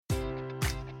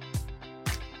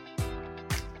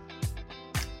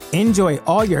Enjoy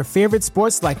all your favorite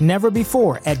sports like never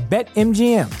before at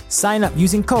BetMGM. Sign up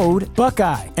using code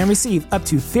Buckeye and receive up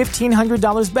to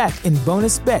 $1,500 back in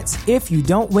bonus bets if you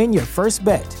don't win your first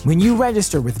bet. When you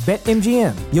register with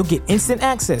BetMGM, you'll get instant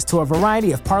access to a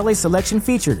variety of parlay selection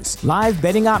features, live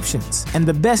betting options, and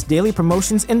the best daily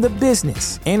promotions in the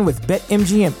business. And with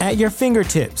BetMGM at your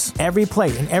fingertips, every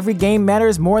play and every game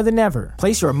matters more than ever.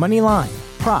 Place your money line,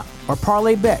 prop, or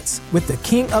parlay bets with the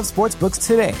king of sportsbooks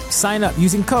today. Sign up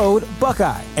using code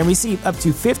Buckeye and receive up to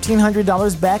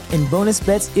 $1,500 back in bonus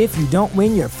bets if you don't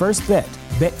win your first bet.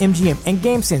 BetMGM and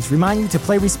GameSense remind you to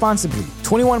play responsibly.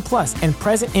 21 plus and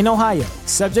present in Ohio,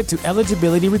 subject to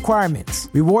eligibility requirements.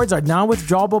 Rewards are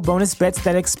non-withdrawable bonus bets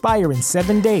that expire in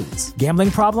 7 days. Gambling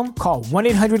problem? Call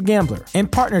 1-800-GAMBLER. In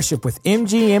partnership with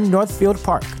MGM Northfield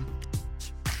Park.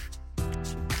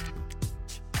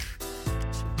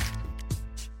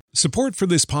 Support for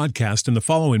this podcast and the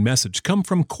following message come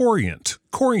from Corient.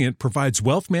 Corient provides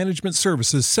wealth management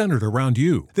services centered around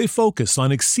you. They focus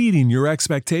on exceeding your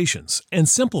expectations and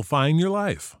simplifying your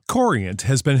life. Corient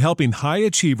has been helping high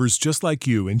achievers just like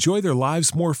you enjoy their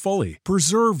lives more fully,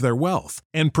 preserve their wealth,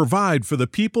 and provide for the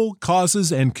people,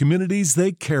 causes, and communities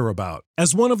they care about.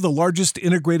 As one of the largest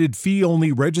integrated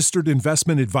fee-only registered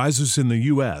investment advisors in the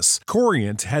U.S.,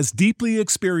 Corient has deeply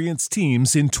experienced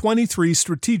teams in 23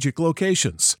 strategic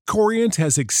locations. Corient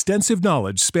has extensive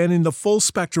knowledge spanning the full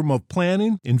spectrum of planning,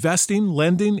 investing,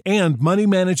 lending, and money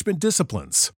management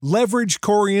disciplines. Leverage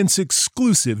Corient's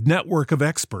exclusive network of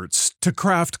experts to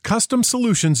craft custom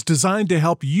solutions designed to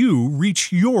help you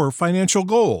reach your financial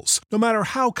goals, no matter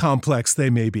how complex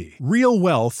they may be. Real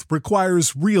wealth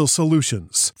requires real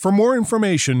solutions. For more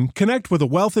information, connect with a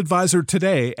wealth advisor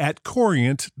today at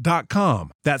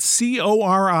Corient.com. That's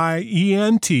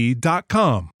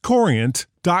Corient.com.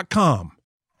 Corient.com.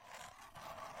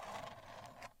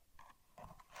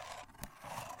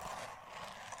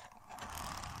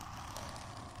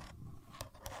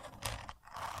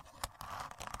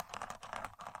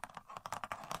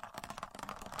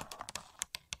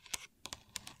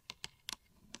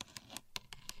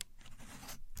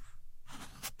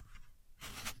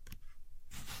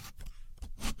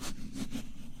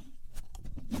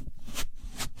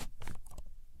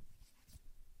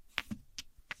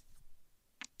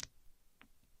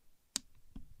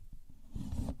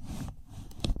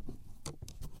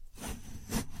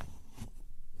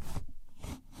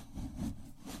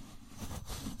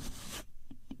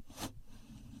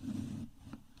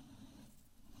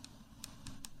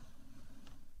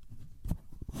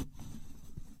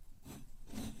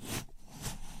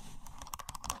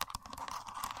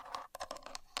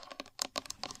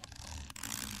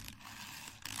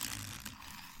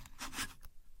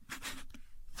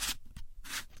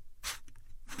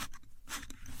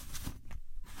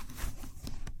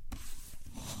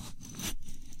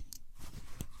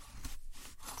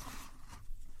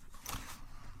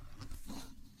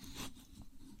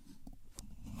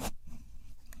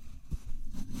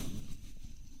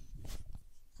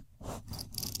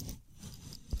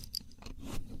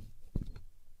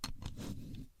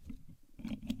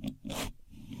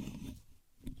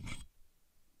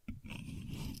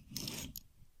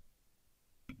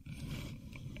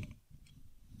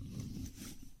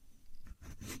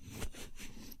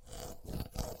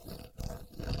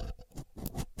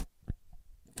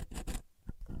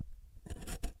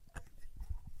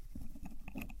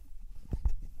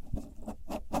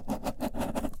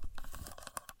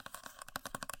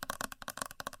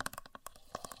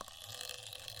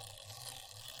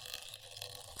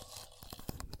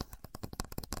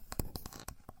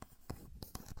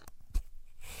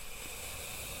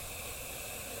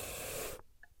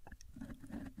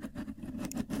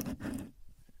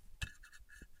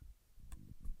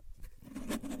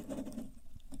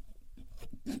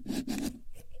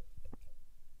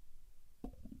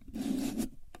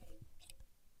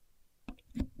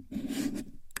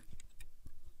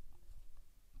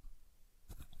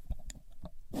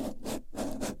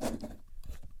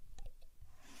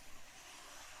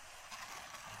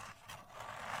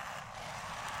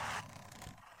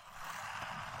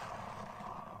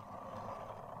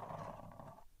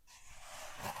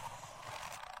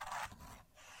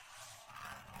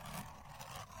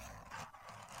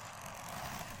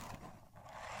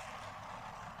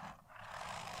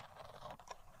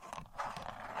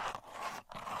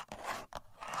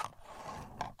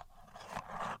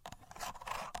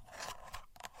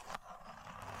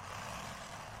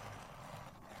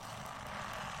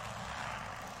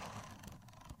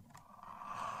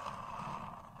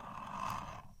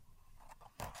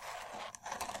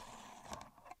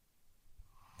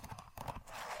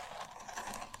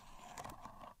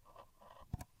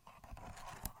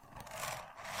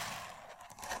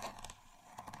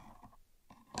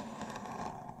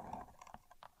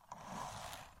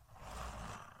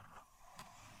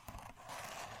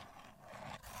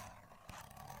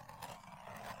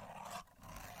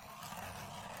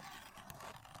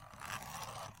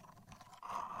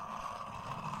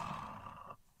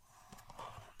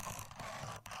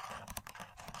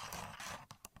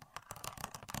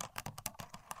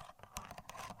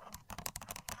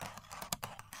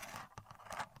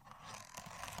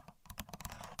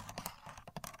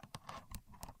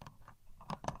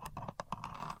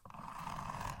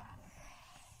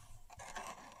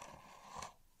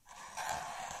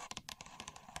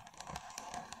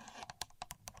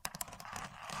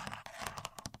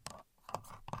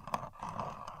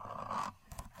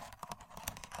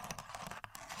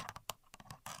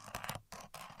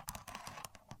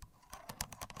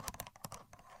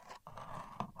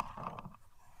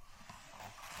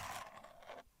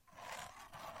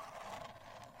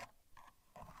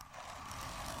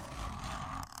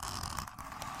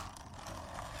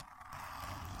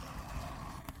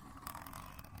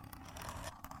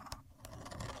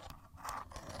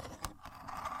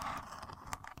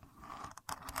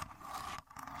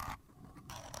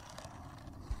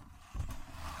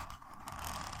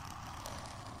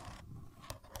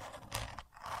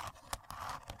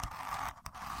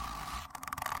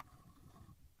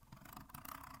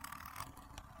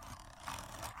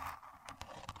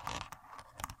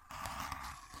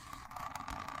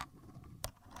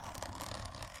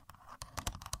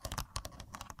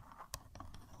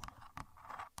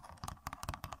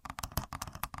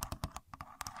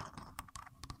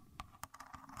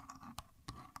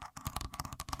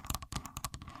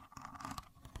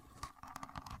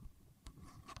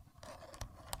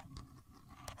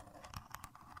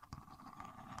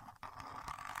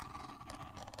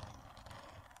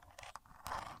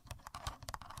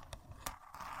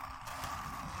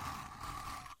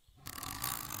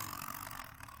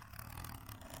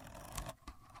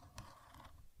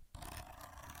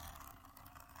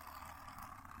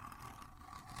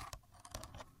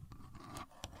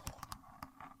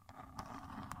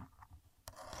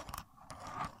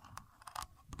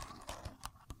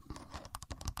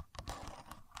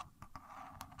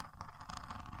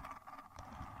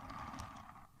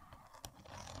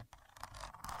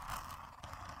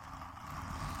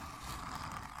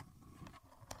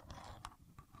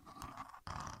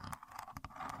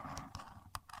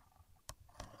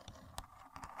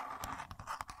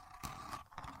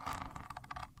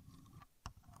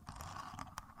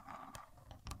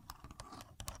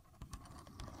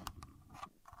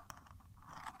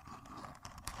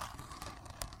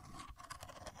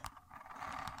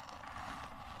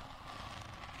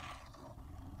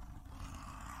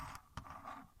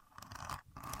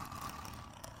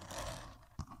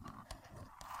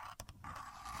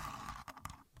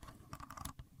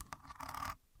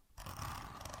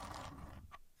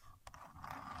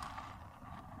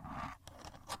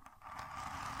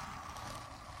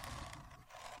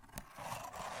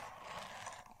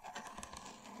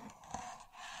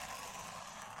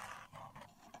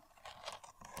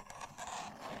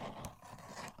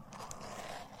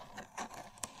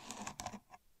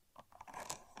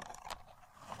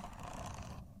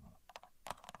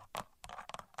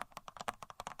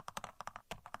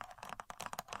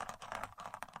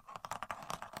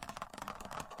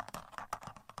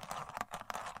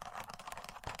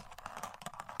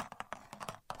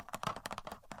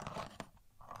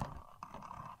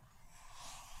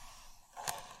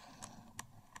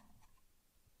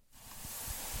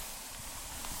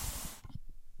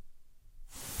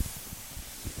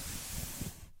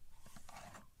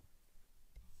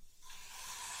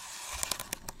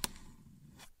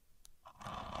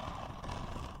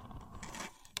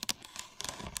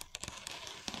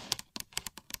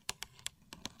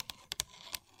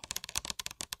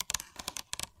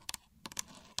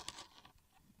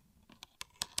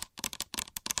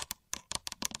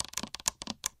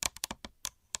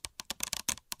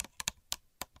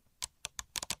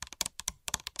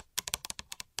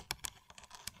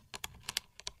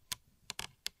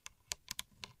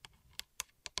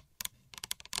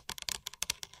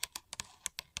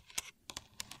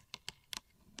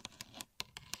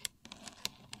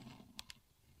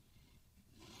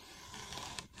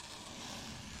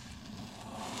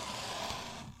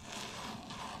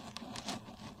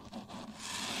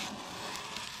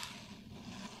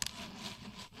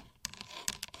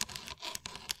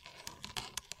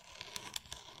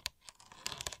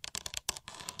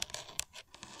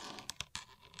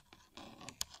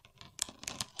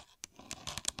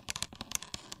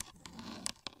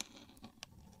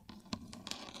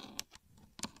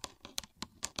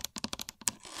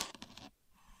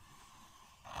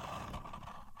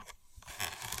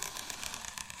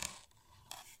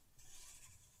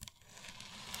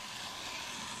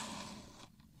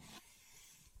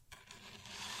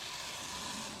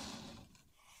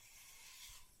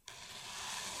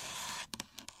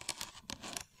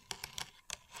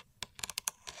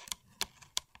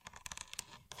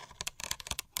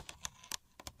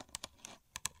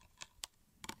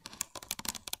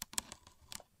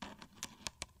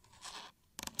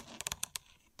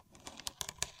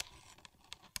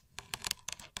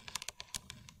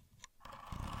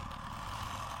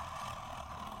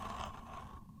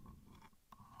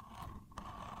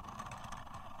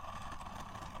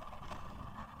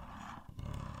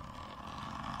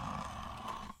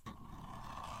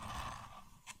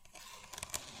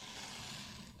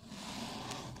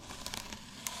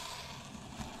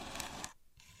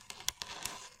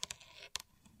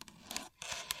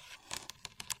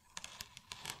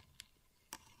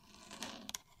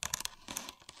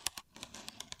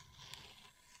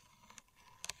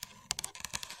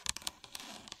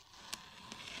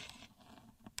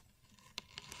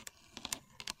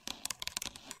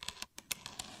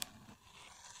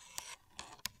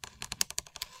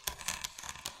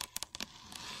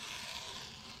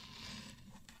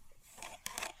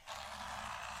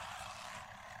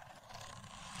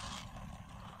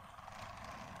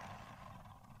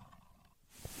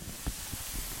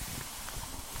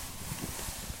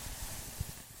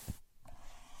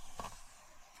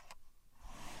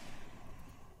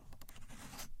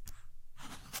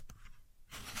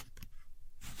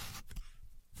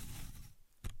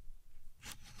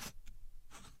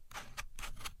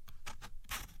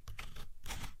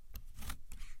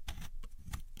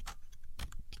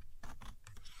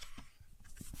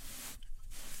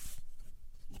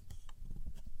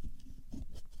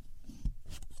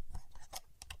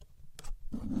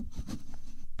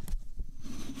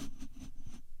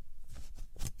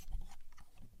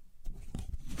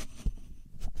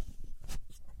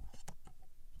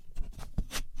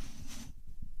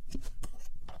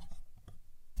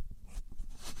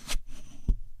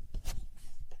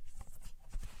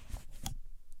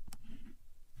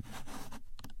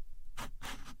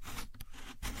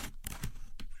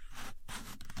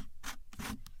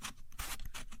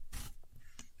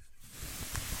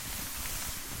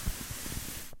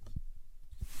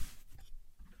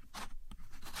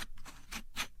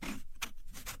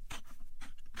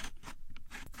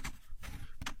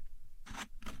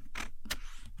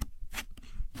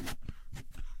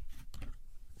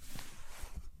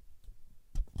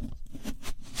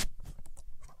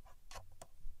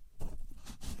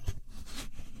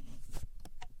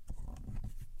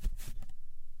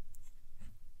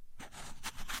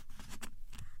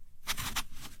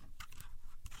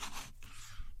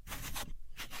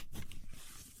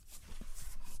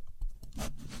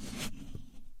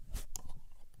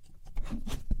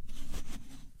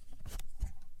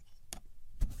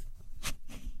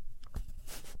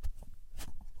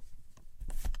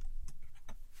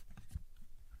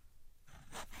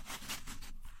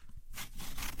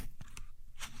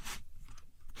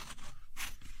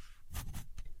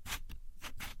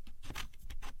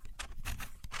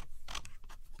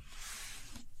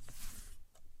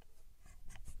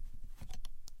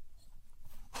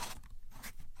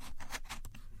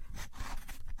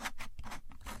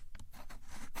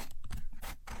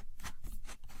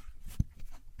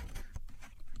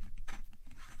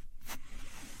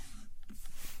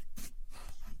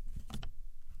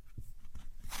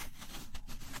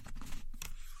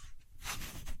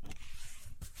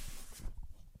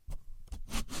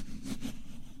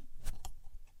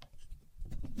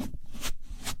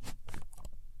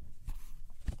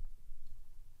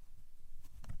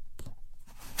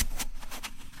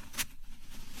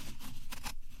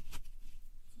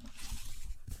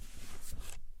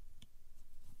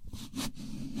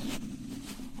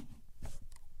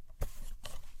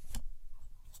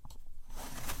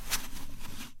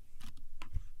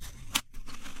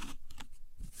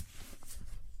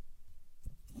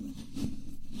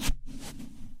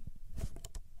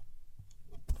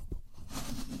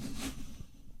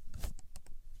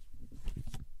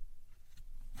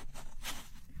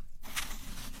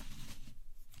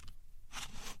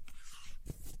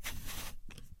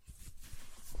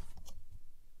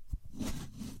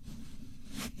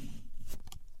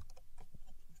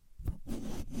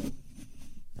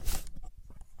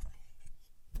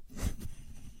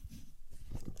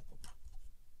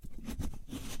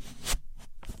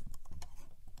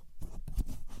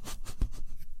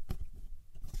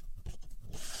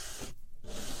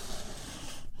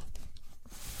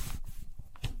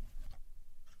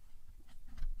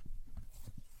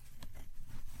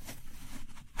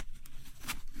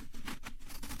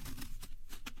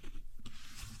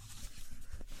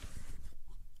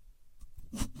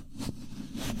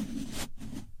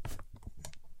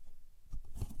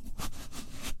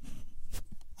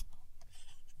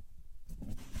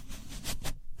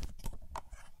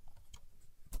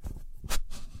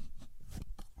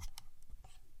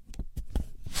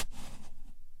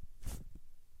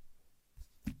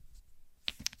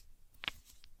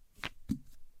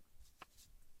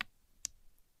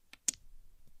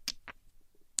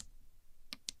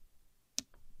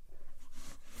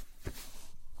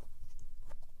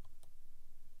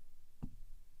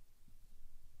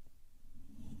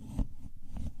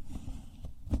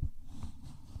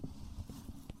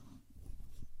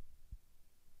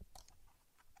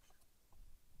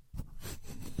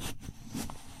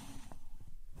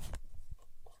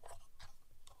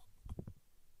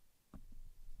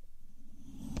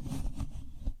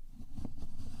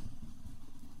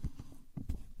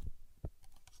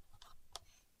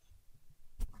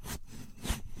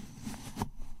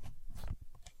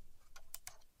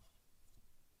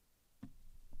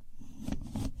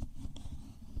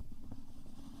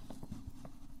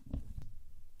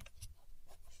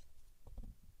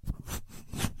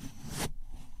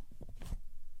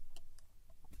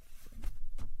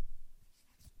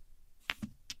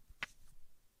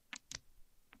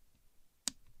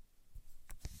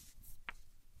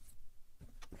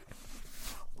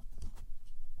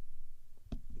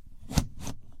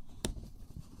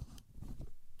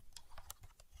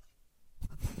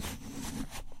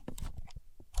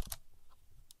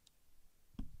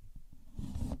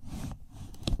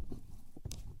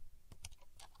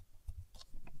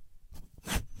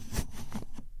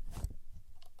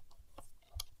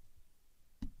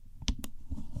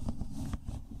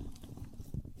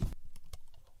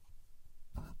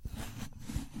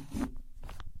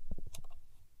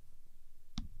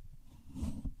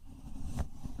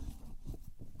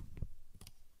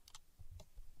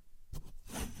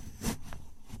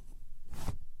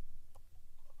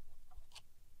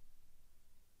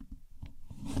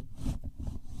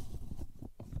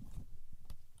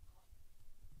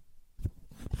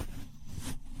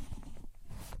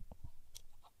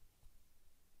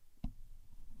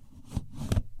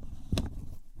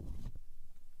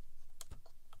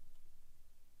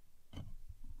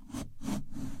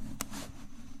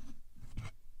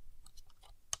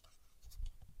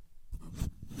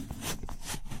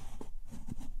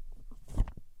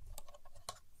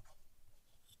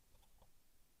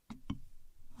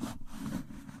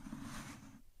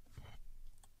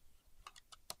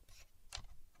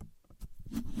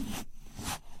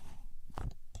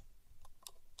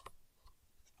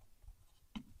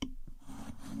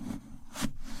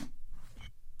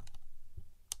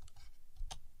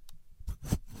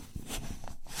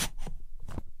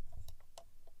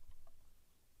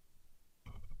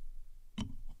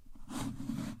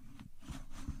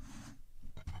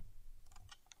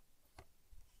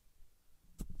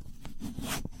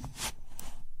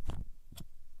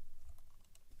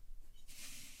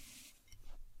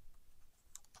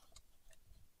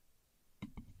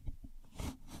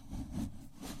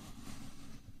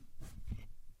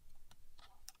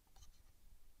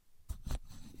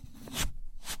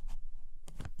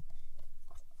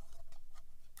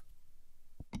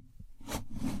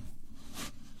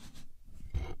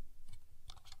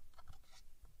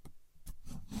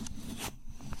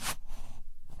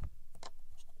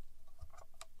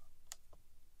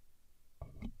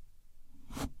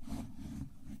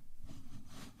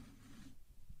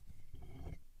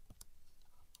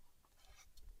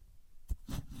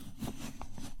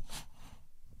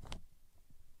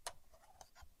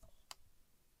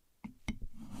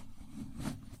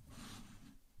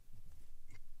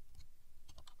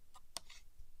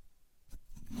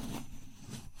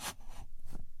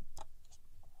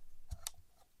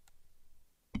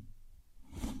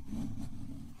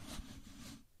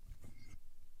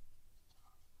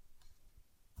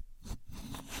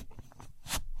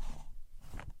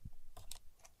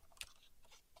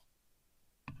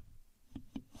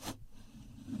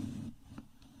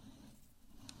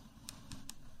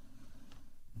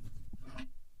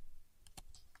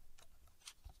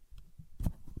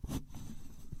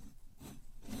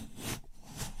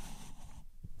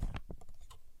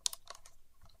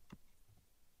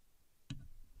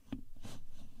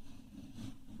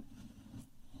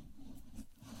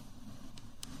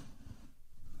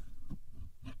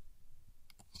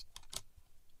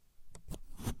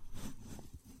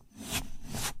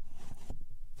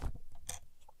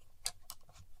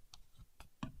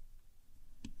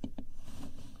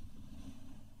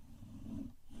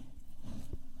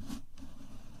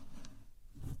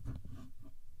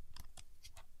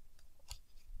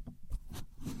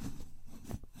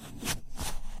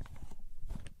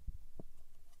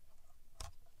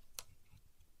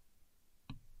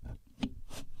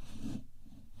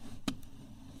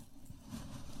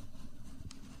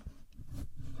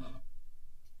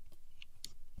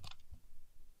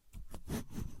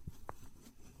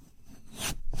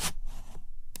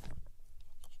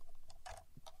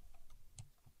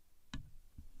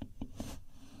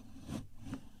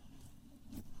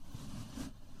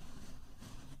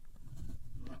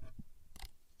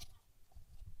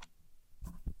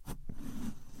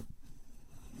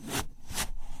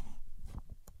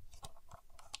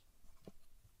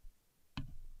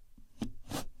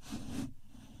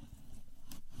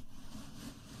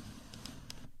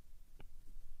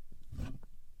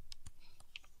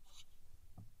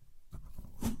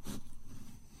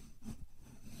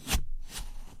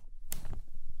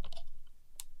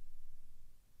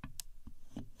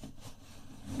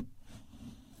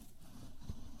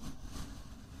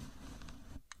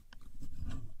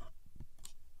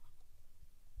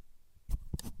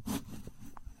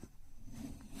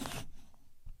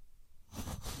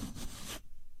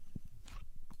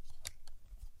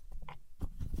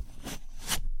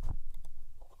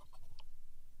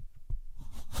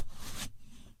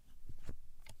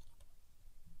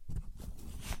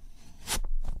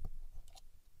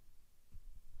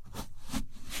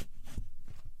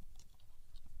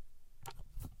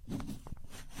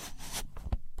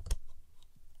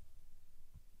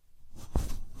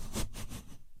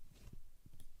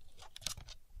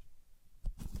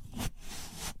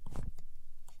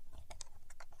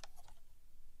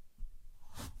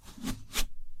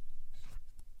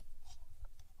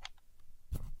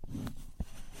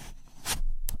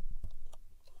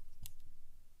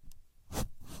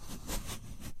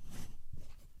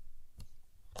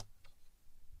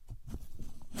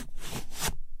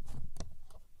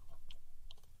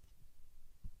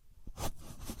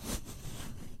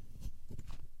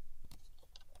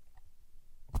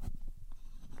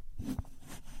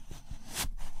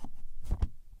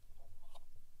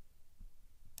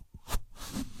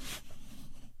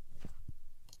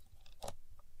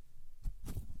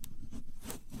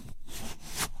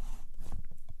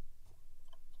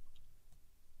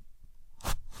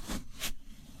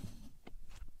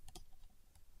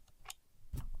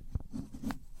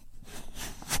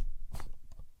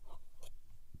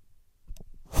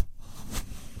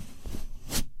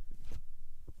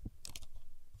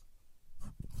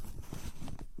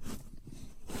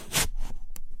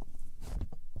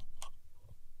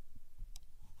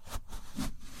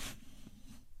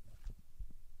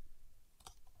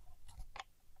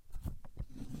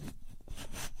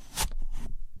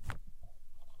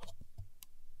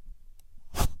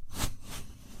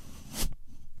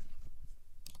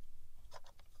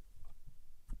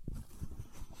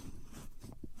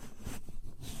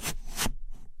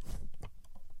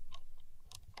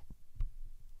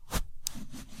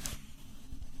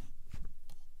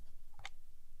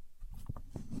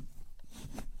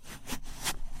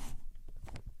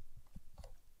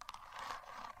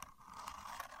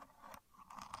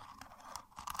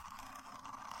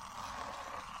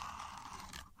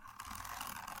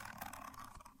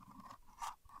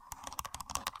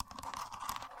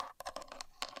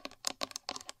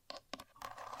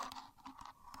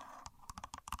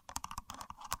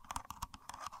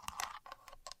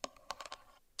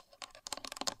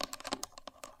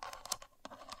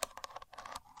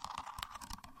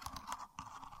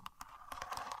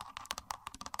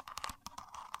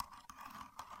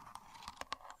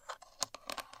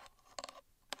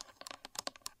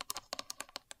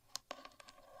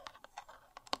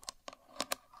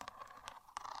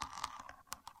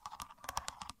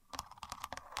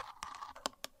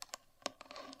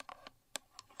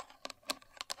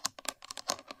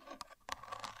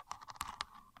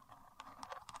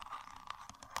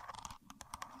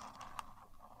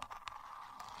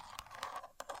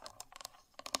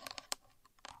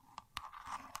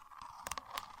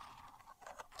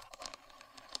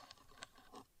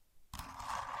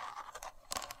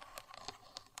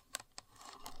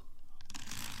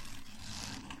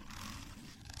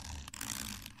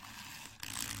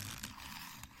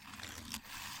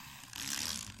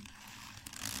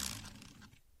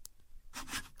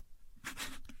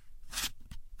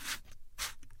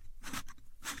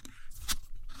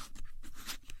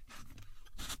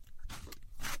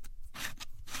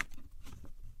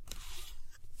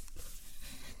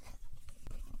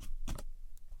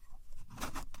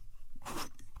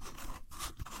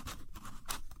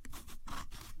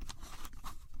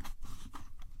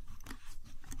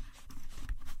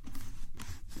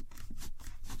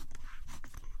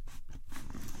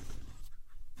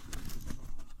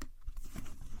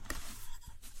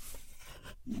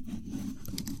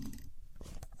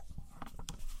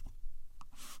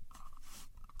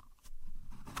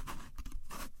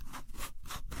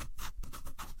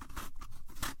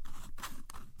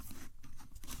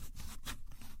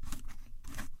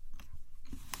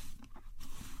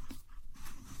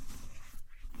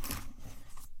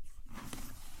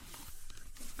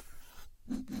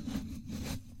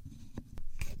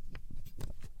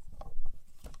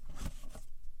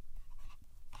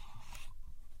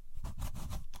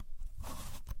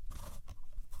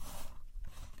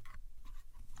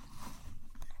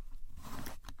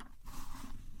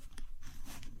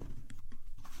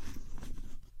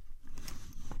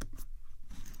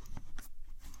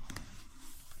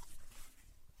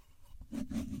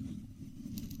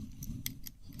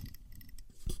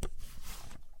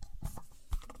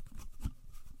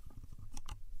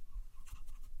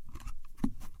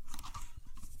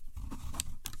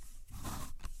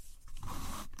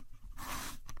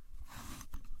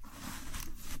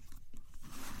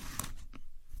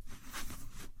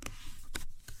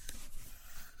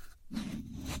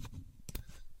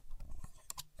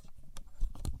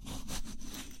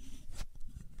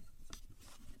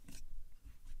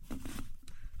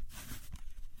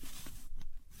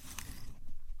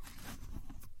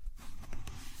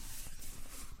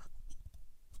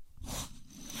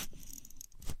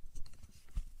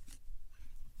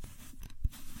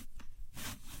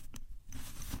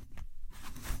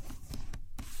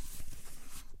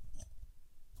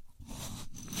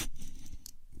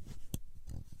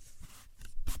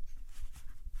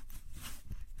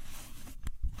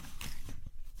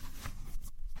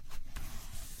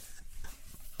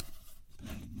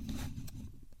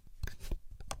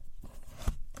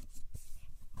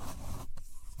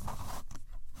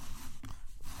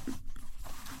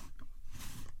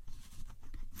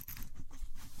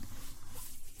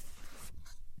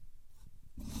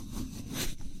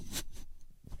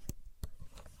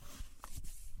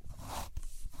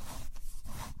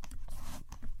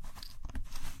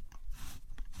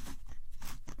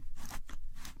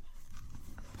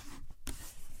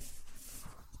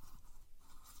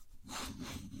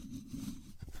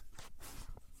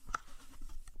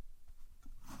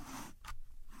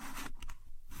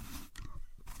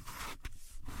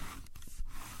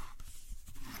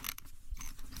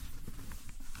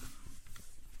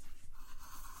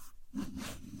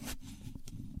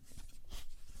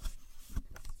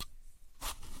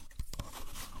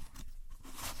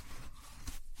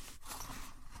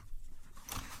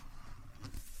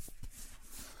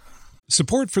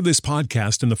 Support for this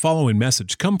podcast and the following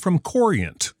message come from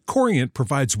Corient. Corient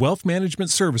provides wealth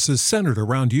management services centered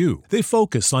around you. They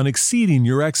focus on exceeding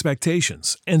your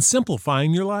expectations and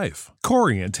simplifying your life.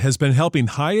 Corient has been helping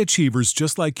high achievers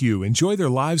just like you enjoy their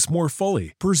lives more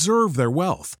fully, preserve their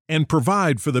wealth, and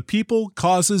provide for the people,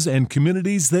 causes, and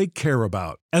communities they care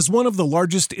about. As one of the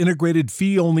largest integrated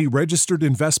fee-only registered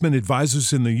investment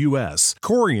advisors in the U.S.,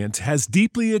 Corient has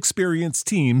deeply experienced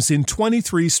teams in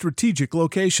 23 strategic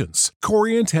locations.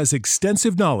 Corient has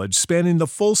extensive knowledge spanning the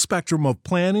full spectrum of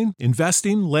planning,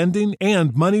 investing, lending,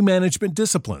 and money management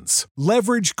disciplines.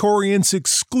 Leverage Corient's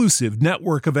exclusive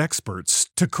network of experts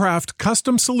to craft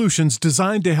custom solutions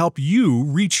designed to help you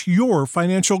reach your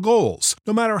financial goals,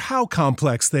 no matter how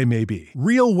complex they may be.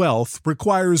 Real wealth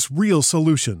requires real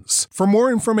solutions. For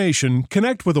more information,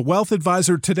 connect with a wealth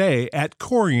advisor today at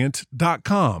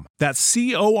Corient.com. That's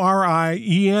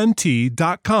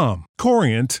Corient.com.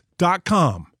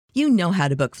 Corient.com. You know how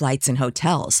to book flights and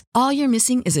hotels. All you're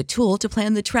missing is a tool to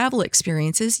plan the travel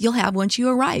experiences you'll have once you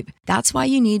arrive. That's why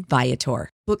you need Viator.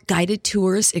 Book guided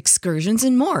tours, excursions,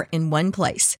 and more in one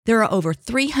place. There are over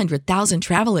 300,000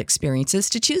 travel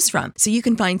experiences to choose from, so you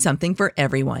can find something for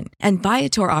everyone. And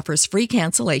Viator offers free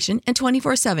cancellation and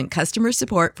 24/7 customer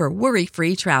support for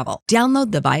worry-free travel.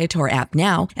 Download the Viator app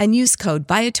now and use code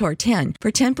Viator10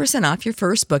 for 10% off your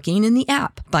first booking in the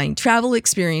app. Find travel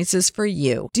experiences for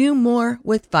you. Do more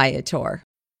with Viator.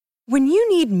 When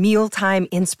you need mealtime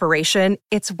inspiration,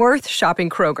 it's worth shopping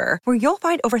Kroger, where you'll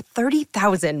find over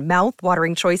 30,000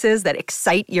 mouth-watering choices that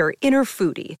excite your inner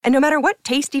foodie. And no matter what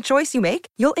tasty choice you make,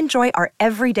 you'll enjoy our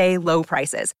everyday low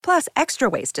prices, plus extra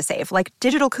ways to save, like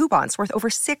digital coupons worth over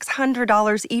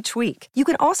 $600 each week. You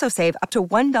can also save up to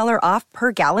 $1 off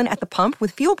per gallon at the pump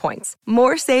with fuel points.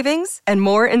 More savings and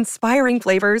more inspiring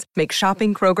flavors make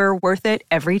shopping Kroger worth it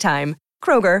every time.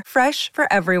 Kroger, fresh for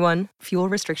everyone. Fuel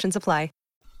restrictions apply.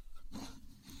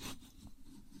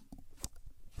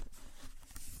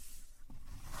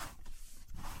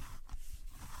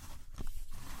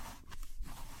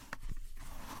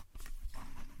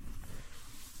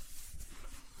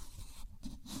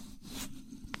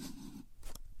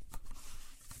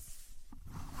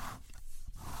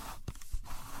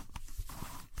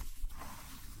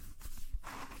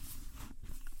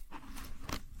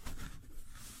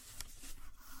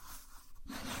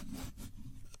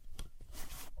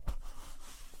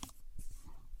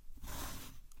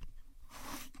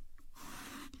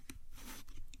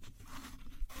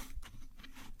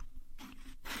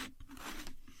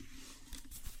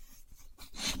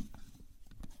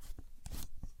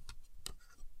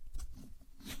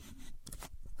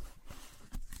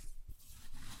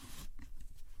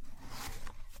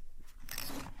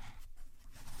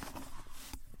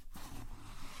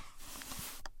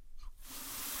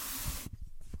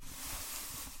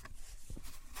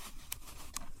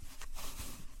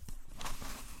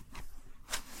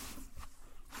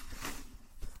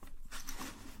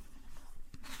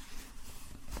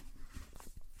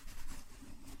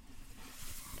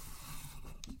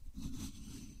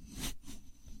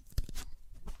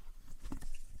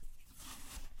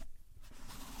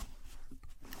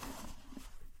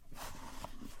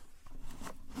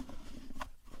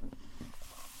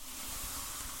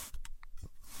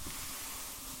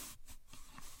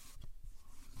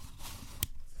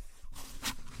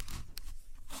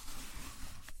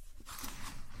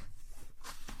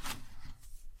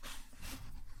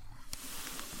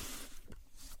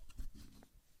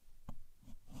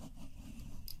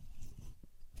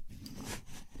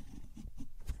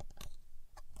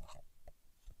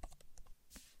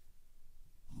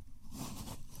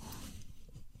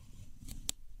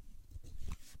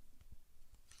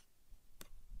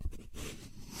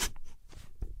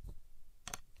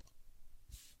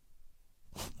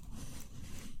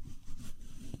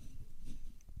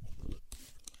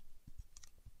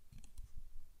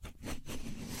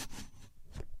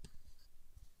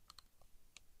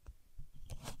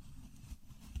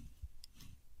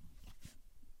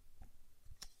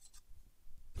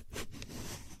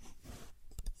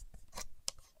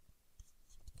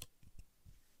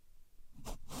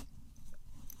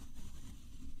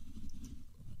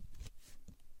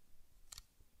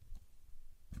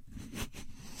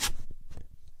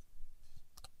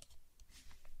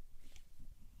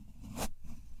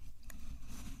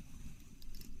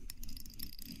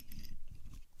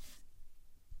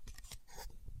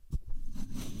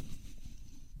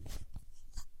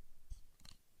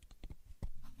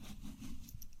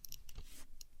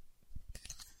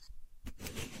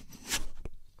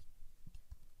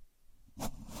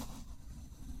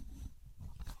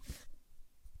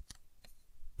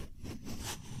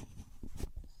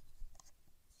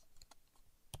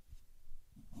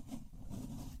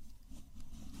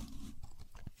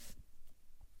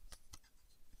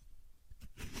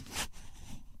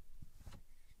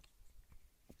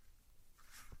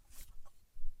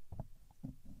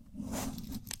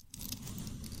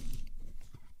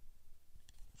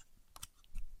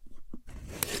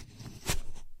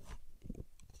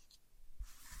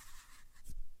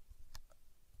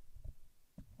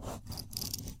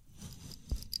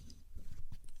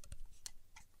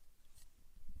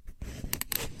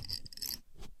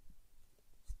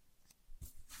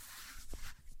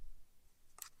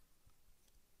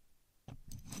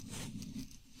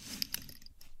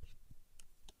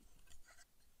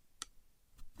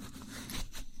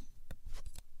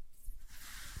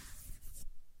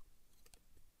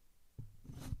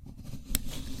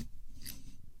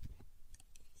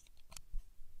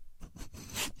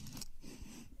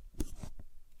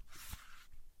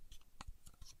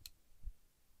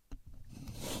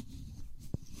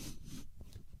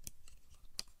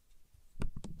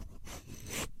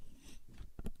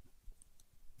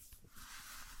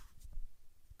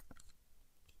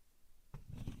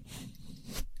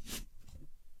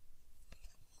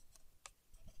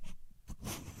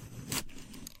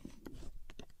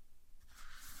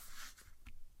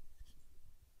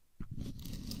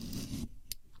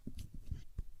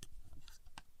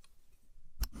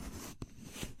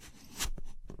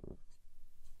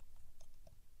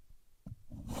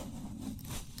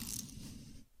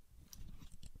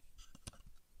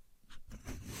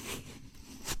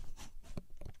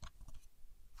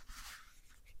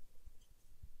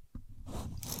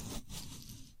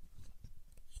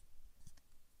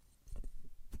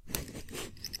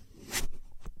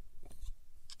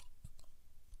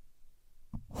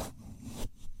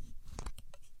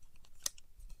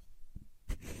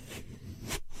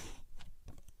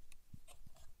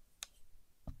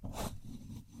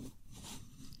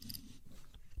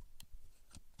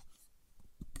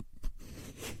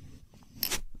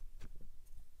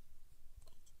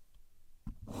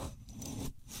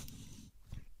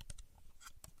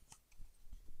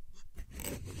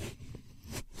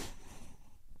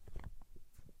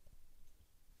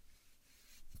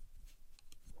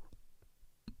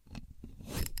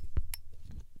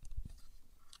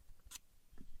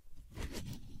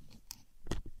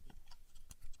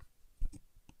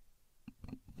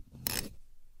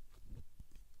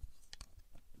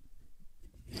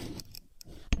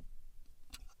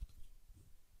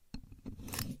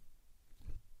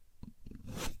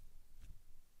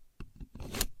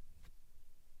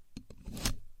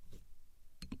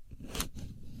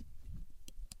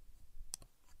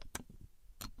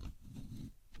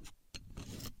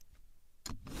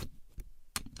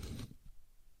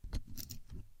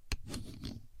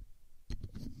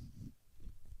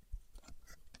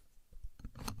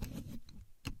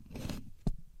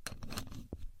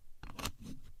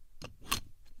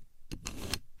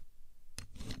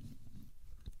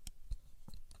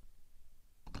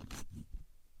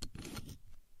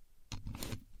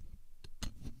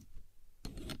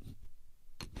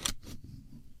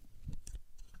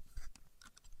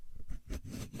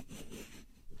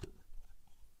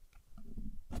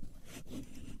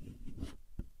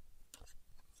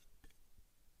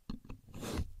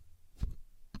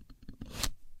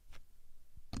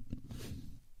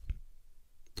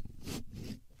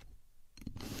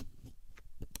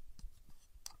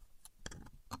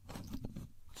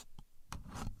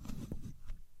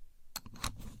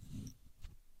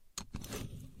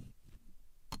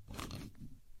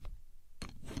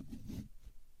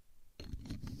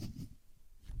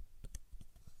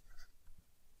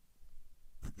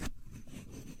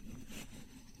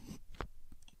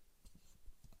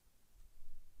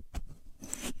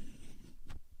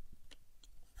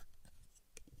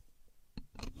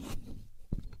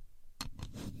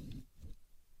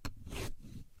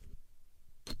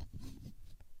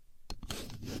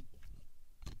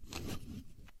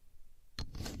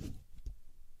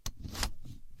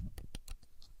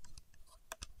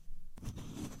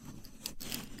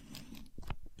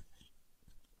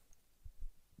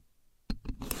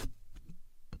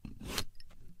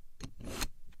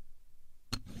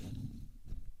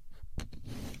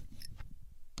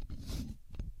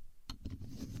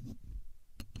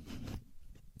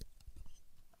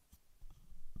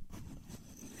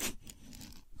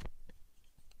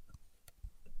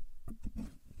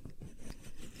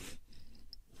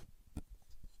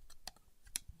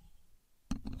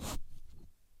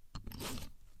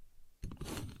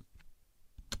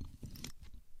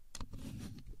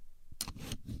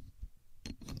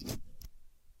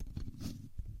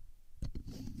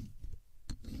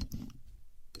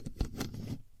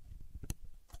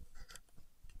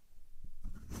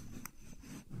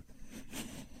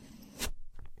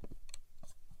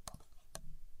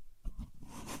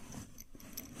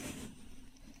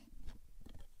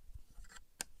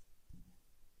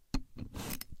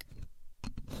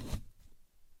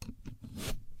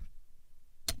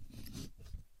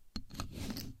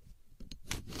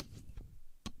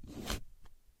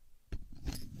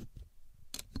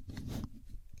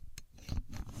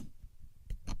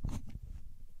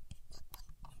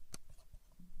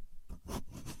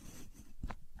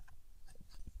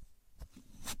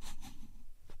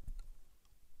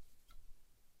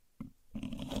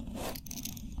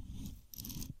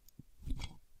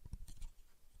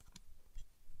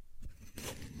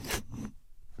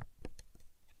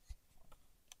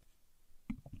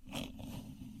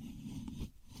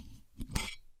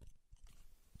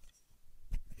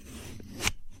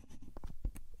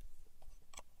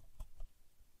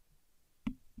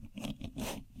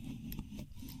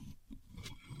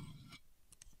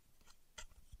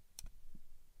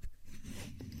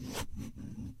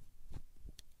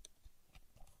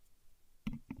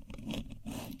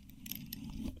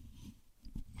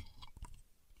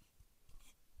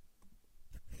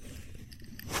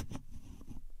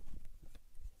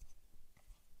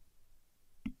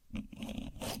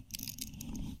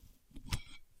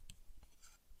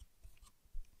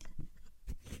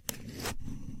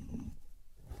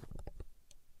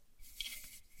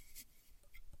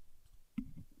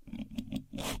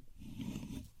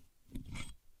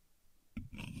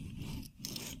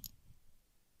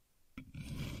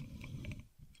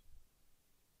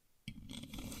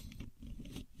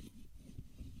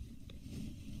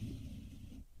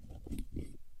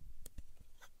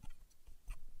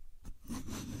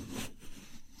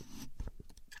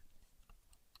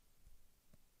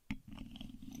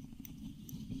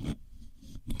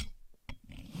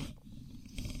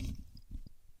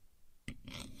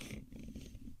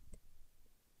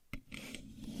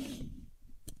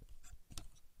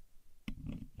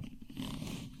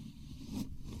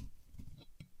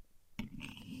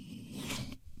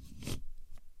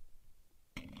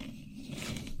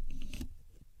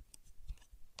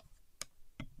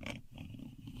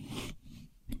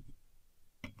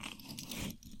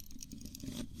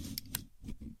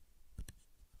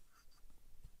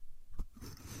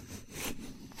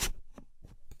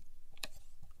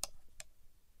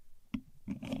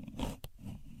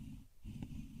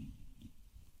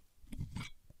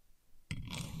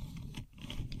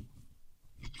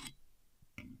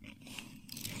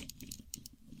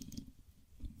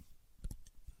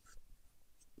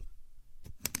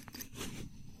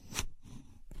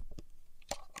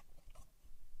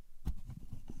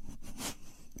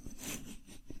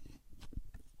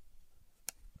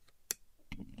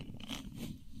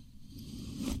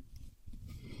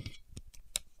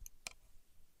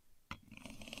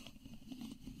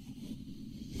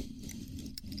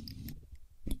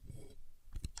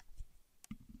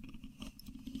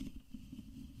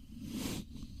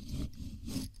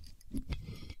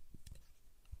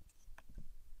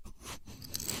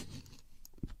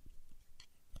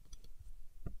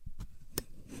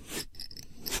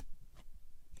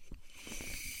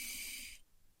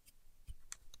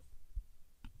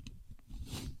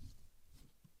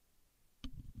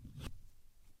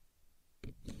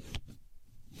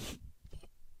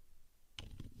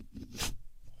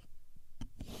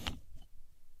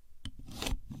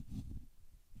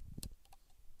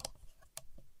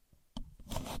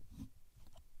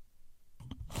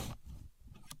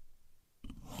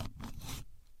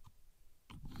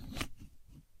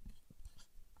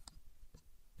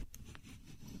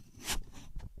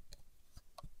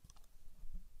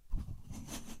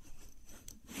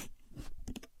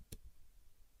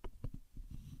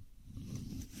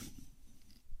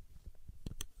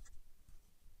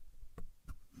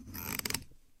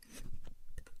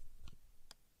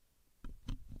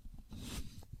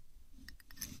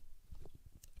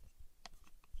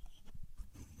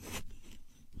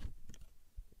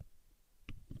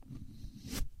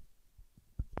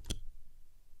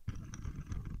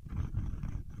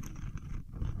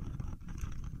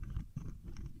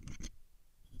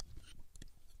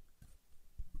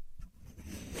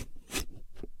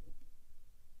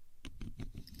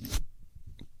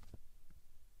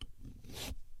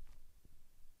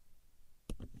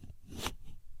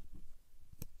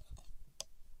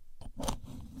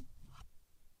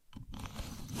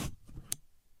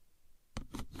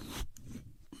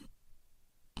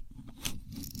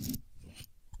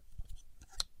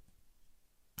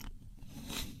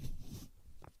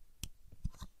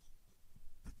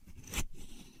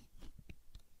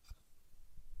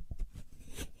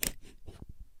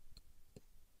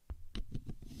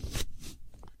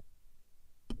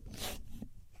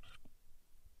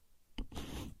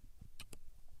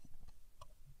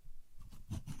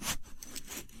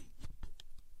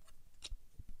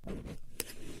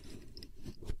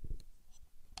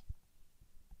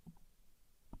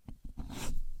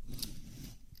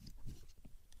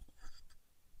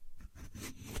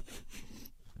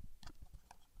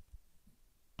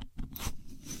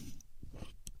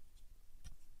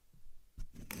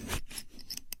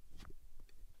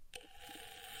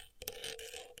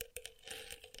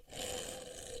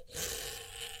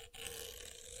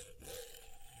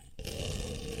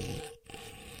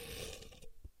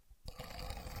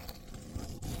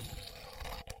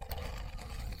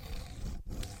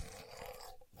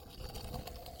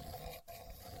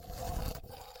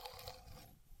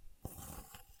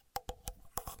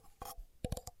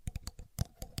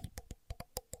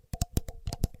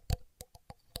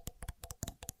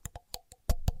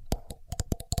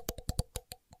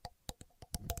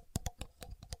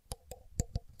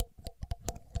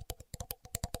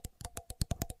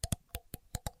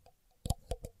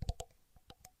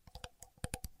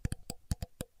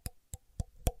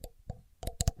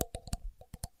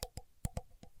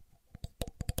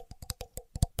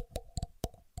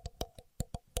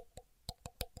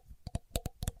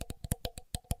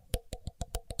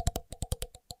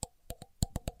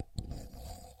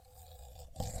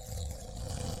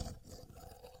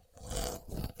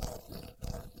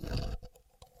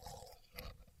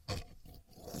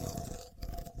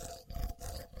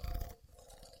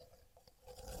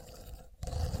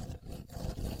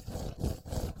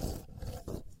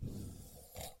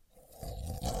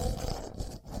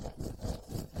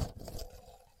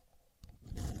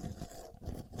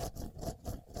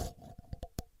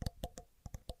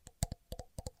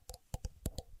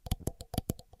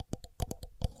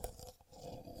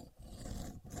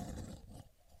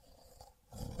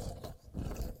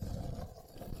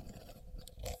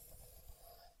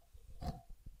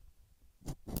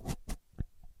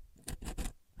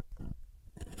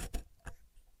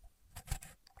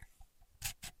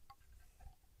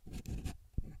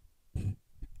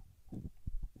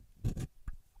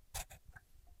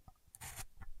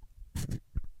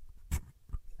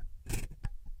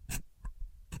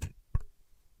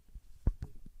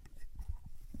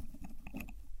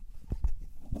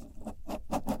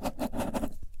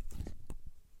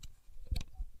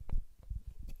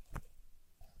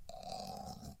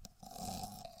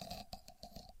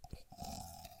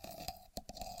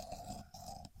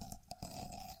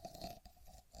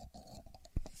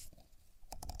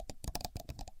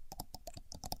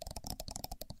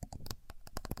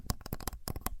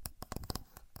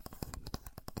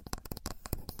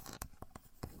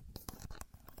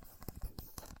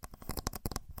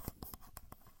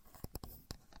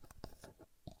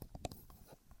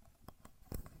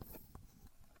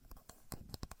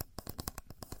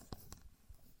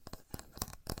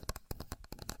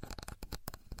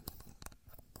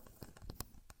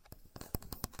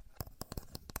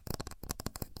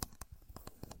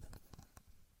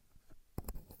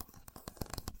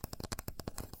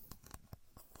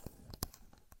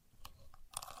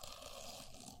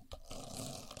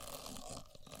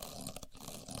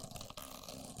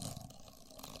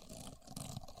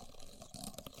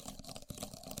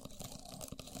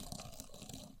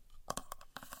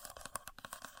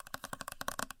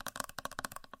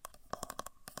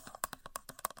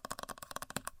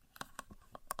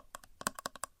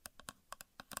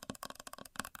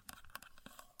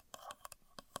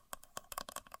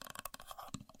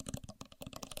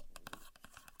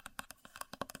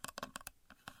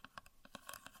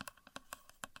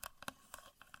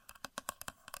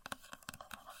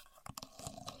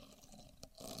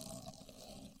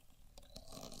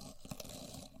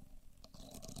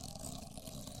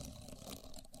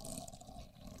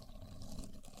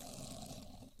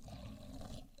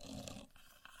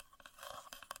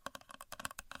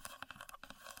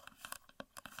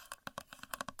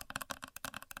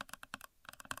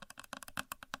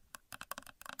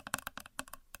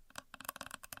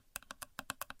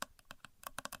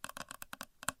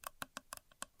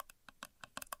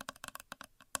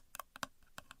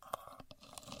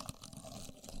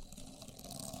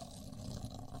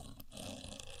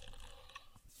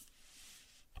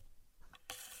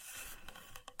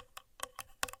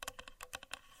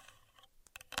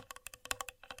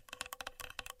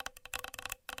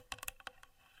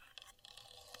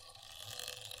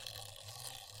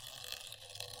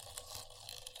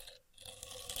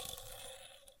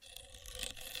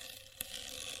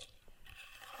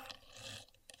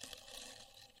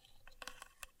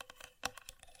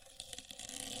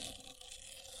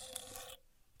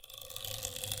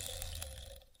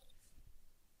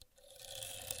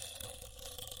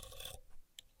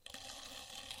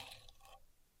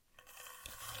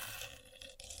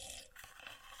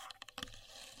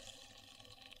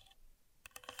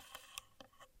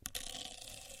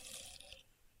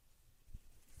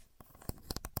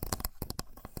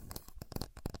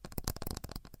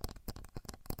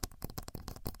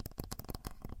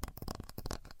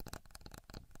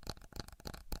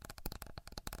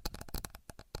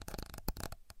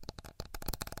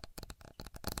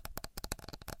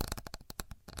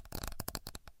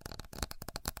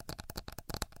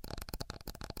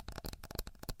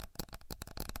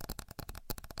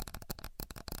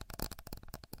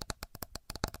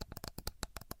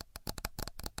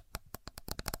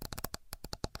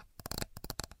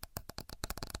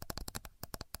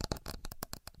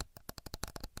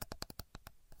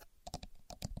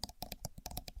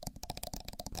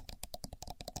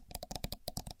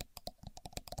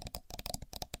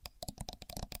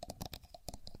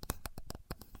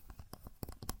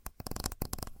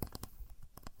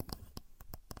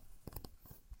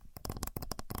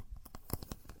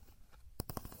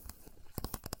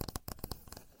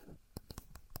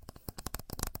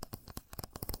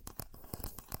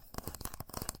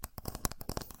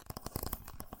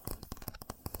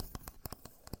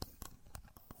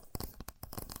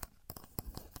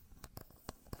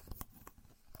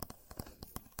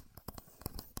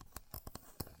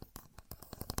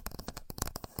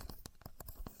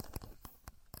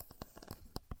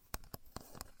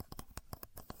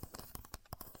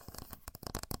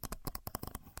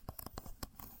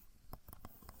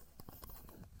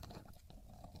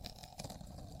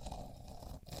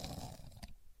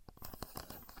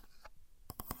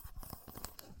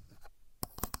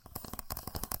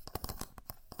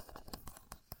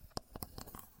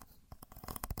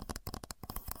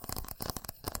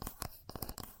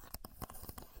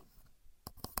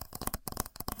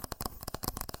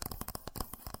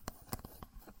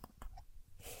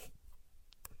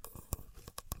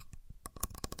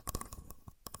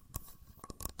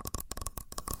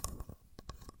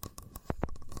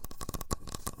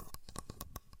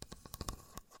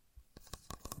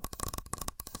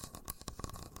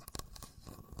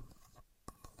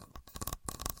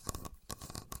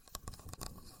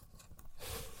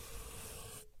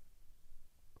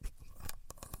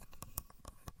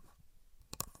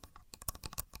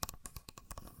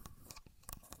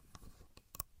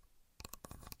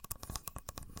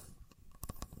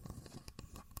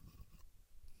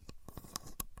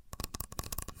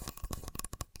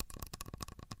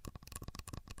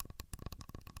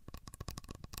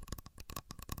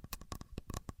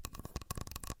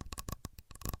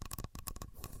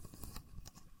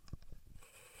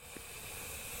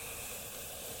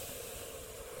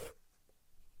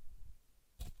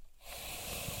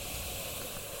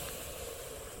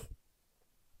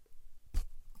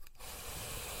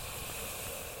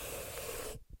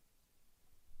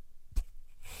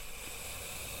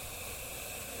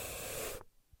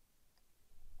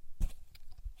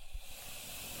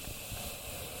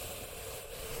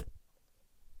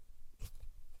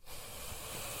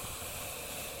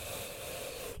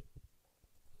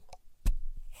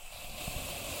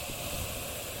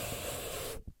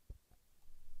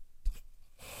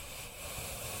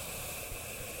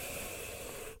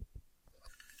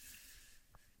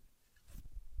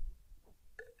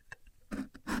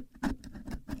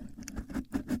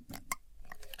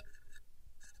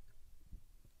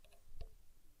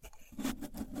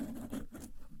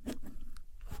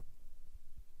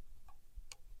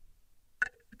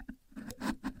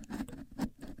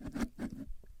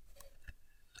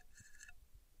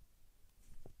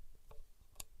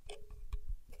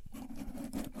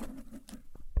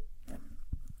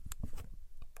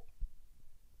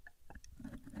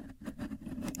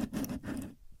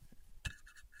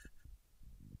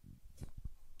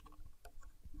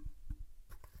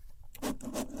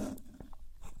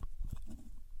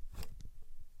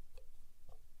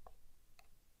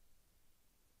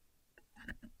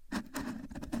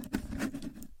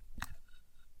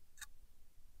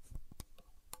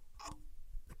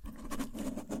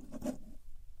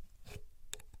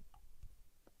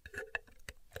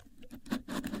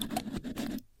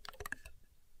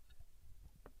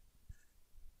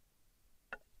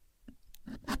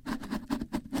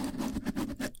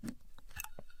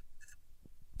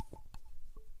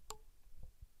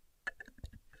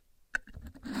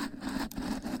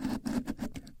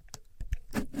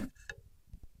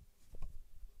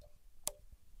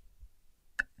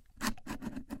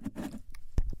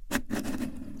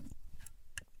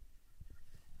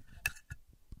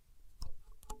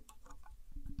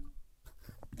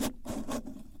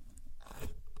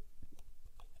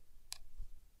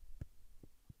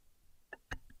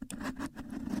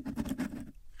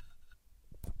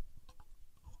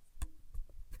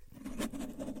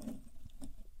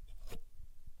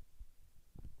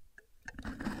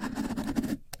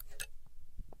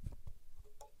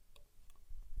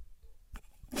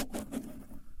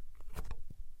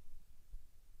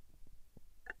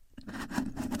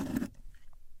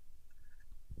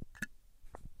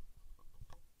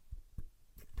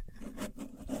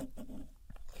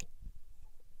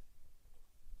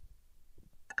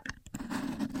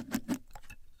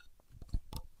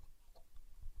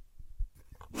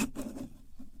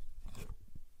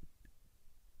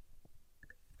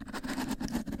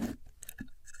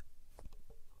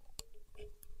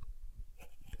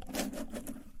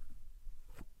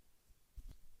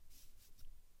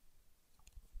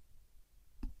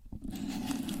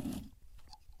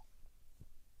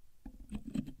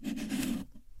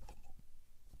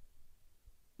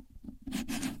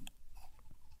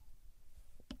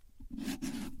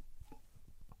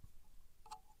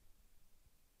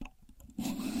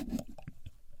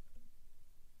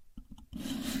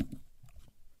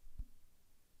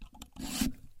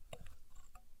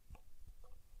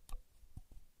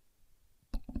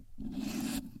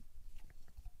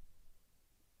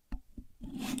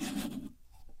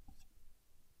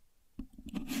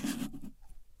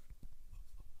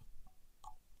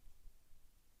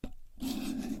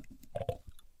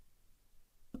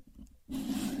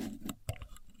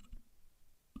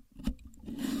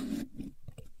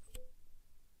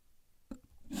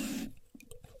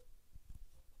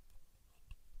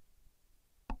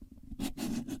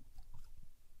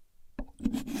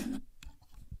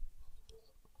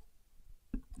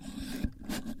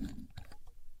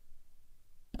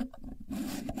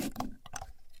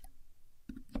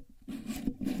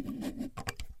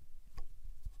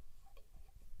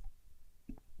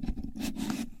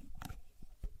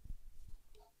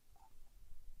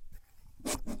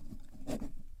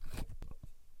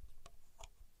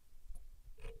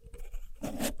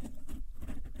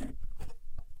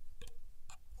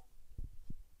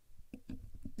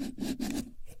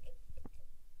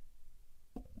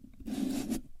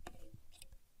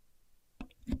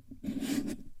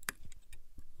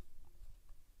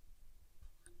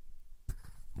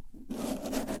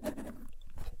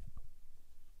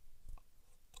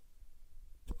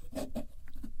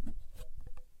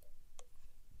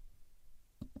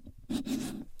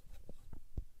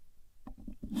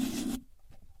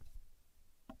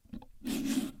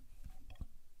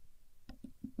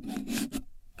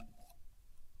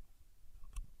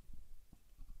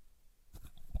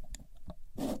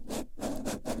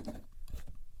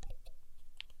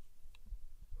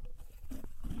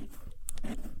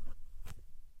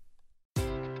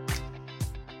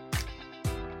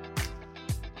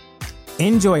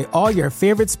 Enjoy all your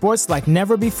favorite sports like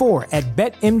never before at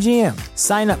BetMGM.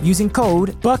 Sign up using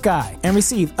code Buckeye and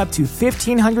receive up to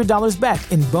 $1,500 back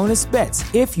in bonus bets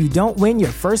if you don't win your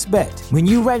first bet. When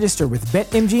you register with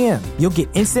BetMGM, you'll get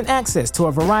instant access to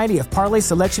a variety of parlay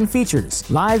selection features,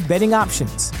 live betting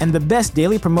options, and the best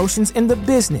daily promotions in the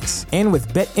business. And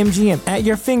with BetMGM at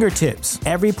your fingertips,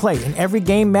 every play and every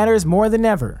game matters more than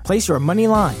ever. Place your money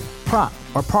line, prop,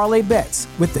 or parlay bets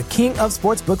with the king of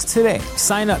sportsbooks today.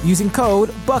 Sign up using code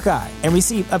Buckeye and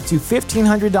receive up to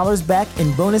 $1,500 back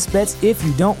in bonus bets if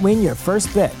you don't win your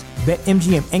first bet.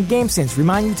 BetMGM and GameSense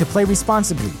remind you to play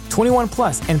responsibly. 21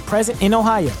 plus and present in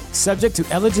Ohio, subject to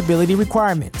eligibility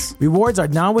requirements. Rewards are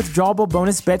non-withdrawable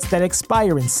bonus bets that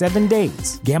expire in 7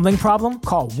 days. Gambling problem?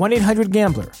 Call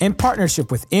 1-800-GAMBLER. In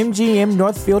partnership with MGM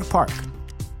Northfield Park.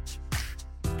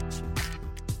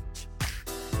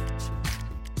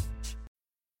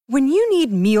 When you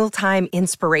need mealtime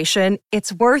inspiration,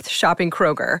 it's worth shopping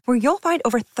Kroger, where you'll find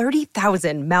over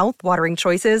 30,000 mouth-watering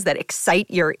choices that excite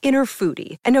your inner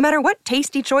foodie. And no matter what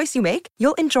tasty choice you make,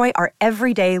 you'll enjoy our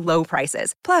everyday low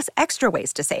prices, plus extra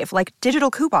ways to save, like digital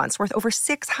coupons worth over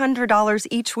 $600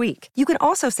 each week. You can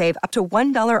also save up to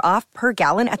 $1 off per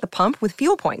gallon at the pump with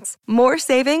fuel points. More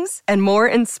savings and more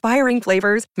inspiring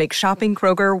flavors make shopping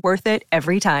Kroger worth it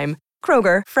every time.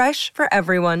 Kroger, fresh for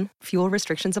everyone. Fuel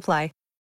restrictions apply.